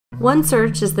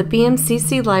OneSearch is the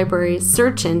BMCC Library's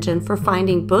search engine for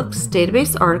finding books,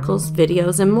 database articles,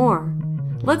 videos, and more.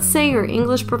 Let's say your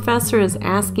English professor is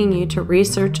asking you to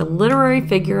research a literary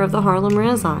figure of the Harlem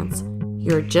Renaissance.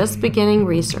 You're just beginning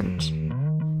research.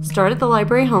 Start at the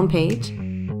library homepage,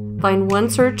 find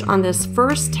OneSearch on this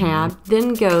first tab,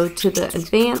 then go to the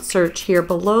advanced search here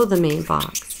below the main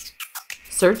box.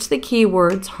 Search the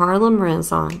keywords Harlem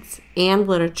Renaissance and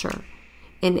literature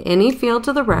in any field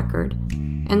of the record,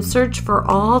 and search for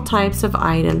all types of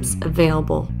items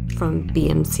available from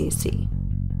BMCC.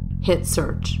 Hit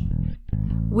search.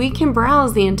 We can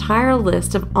browse the entire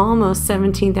list of almost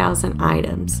 17,000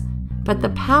 items, but the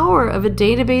power of a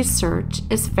database search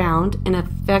is found in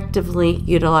effectively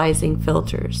utilizing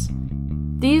filters.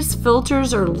 These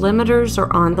filters or limiters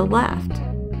are on the left.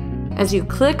 As you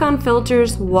click on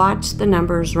filters, watch the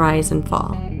numbers rise and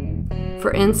fall.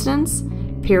 For instance,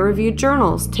 peer-reviewed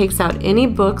journals takes out any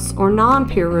books or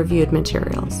non-peer-reviewed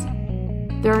materials.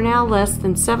 There are now less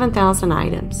than 7,000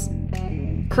 items.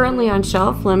 Currently on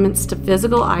shelf limits to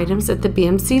physical items at the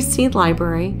BMCC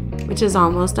Library, which is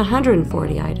almost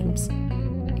 140 items.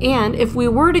 And if we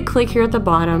were to click here at the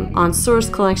bottom on Source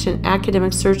Collection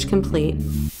Academic Search Complete,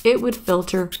 it would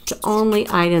filter to only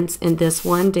items in this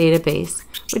one database,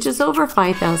 which is over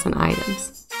 5,000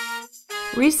 items.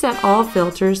 Reset all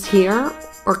filters here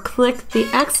or click the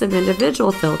X of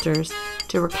individual filters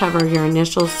to recover your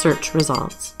initial search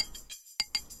results.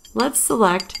 Let's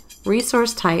select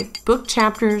Resource Type Book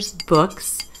Chapters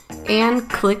Books and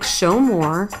click Show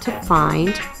More to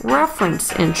find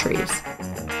reference entries.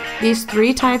 These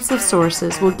three types of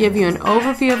sources will give you an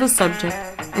overview of a subject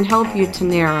and help you to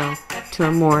narrow to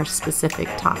a more specific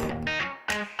topic.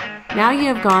 Now you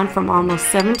have gone from almost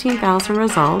 17,000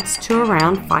 results to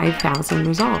around 5,000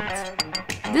 results.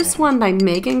 This one by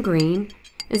Megan Green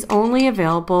is only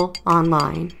available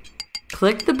online.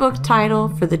 Click the book title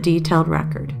for the detailed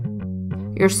record.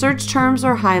 Your search terms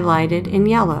are highlighted in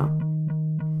yellow.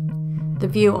 The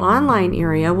View Online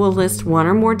area will list one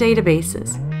or more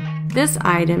databases. This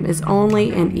item is only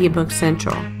in eBook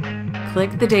Central.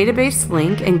 Click the database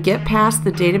link and get past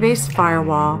the database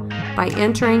firewall by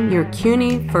entering your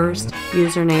CUNY First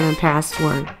username and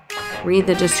password. Read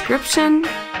the description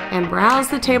and browse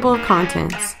the table of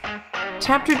contents.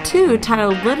 Chapter 2,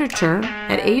 titled Literature,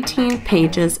 at 18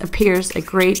 pages appears a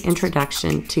great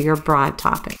introduction to your broad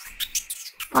topic.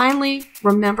 Finally,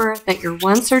 remember that your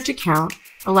OneSearch account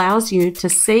allows you to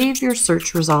save your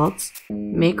search results,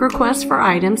 make requests for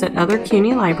items at other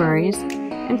CUNY libraries,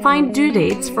 and find due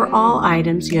dates for all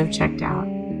items you have checked out.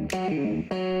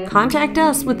 Contact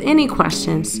us with any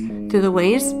questions through the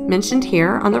ways mentioned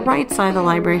here on the right side of the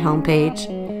library homepage,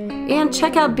 and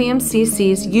check out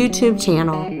BMCC's YouTube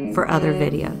channel for other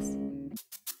videos.